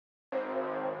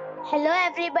Hello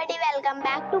everybody, welcome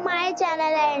back to my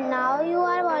channel and now you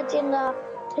are watching a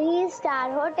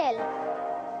 3-star hotel.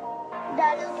 The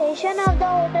location of the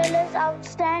hotel is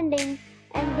outstanding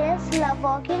and guests love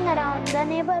walking around the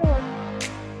neighborhood.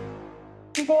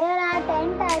 There are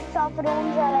 10 types of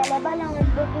rooms available on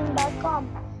booking.com.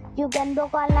 You can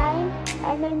book online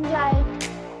and enjoy it.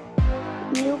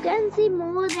 You can see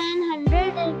more than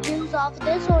 100 reviews of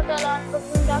this hotel on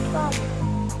booking.com.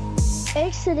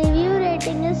 Its review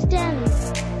rating is 10,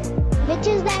 which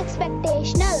is the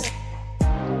expectational.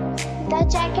 The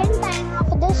check-in time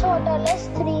of this hotel is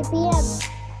 3 p.m.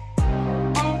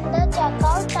 and the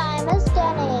checkout time is 10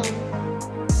 a.m.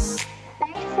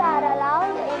 Pets are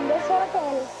allowed in this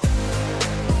hotel.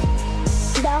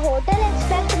 The hotel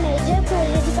accepts major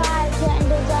credit cards and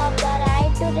reserves the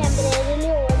right to temporarily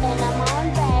hold an amount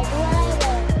prior to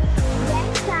arrival.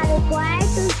 Guests are required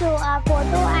to show a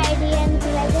photo ID and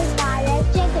credit card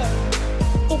at check-in.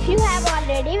 If you have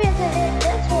already visited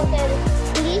this hotel,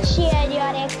 please share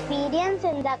your experience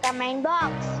in the comment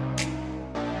box.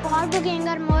 For booking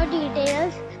or more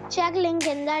details, check link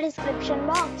in the description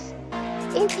box.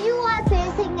 If you are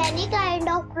facing any kind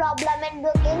of problem in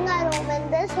booking a room in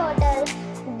this hotel,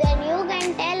 then you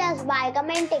can tell us by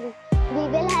commenting. We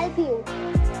will help you.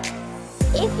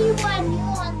 If you are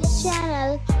new on this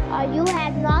channel or you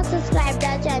have not subscribed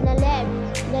our channel yet,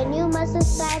 then you must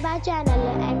subscribe our channel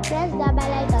and press the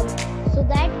bell icon so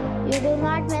that you do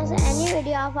not miss any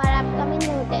video of our upcoming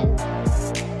hotel.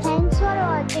 Thanks for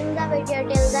watching the video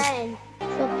till the end.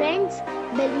 So friends,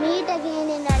 we'll meet again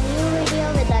in a new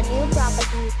video with a new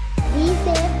property. Be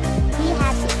safe.